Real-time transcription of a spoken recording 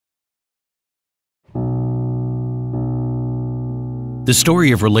The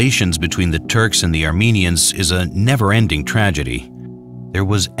story of relations between the Turks and the Armenians is a never-ending tragedy. There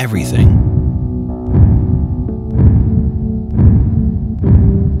was everything.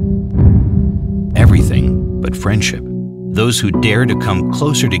 Everything but friendship. Those who dare to come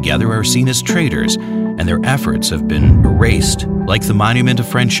closer together are seen as traitors, and their efforts have been erased, like the Monument of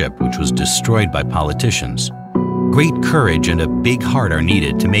Friendship, which was destroyed by politicians. Great courage and a big heart are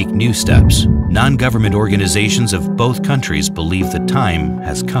needed to make new steps. Non-government organizations of both countries believe the time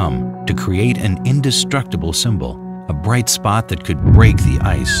has come to create an indestructible symbol, a bright spot that could break the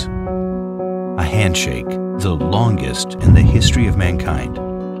ice. A handshake, the longest in the history of mankind.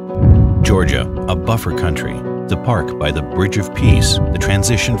 Georgia, a buffer country. The park by the Bridge of Peace, the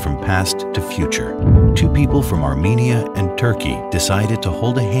transition from past to future. Two people from Armenia and Turkey decided to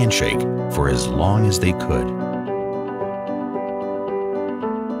hold a handshake for as long as they could.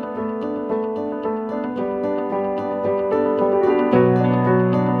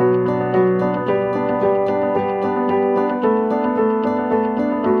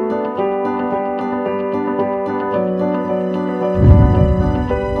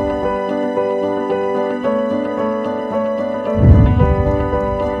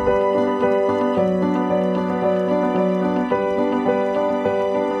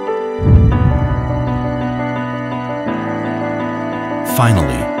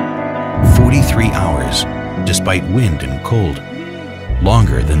 Finally, 43 hours, despite wind and cold,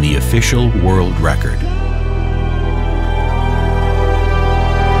 longer than the official world record.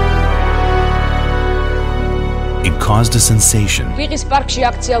 It caused a sensation.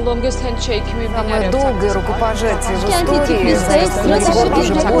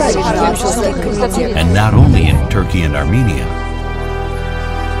 And not only in Turkey and Armenia,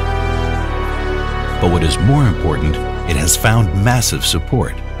 but what is more important, it has found massive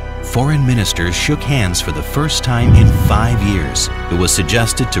support. Foreign ministers shook hands for the first time in 5 years. It was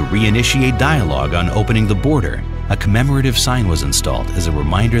suggested to reinitiate dialogue on opening the border. A commemorative sign was installed as a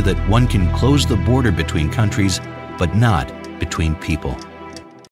reminder that one can close the border between countries, but not between people.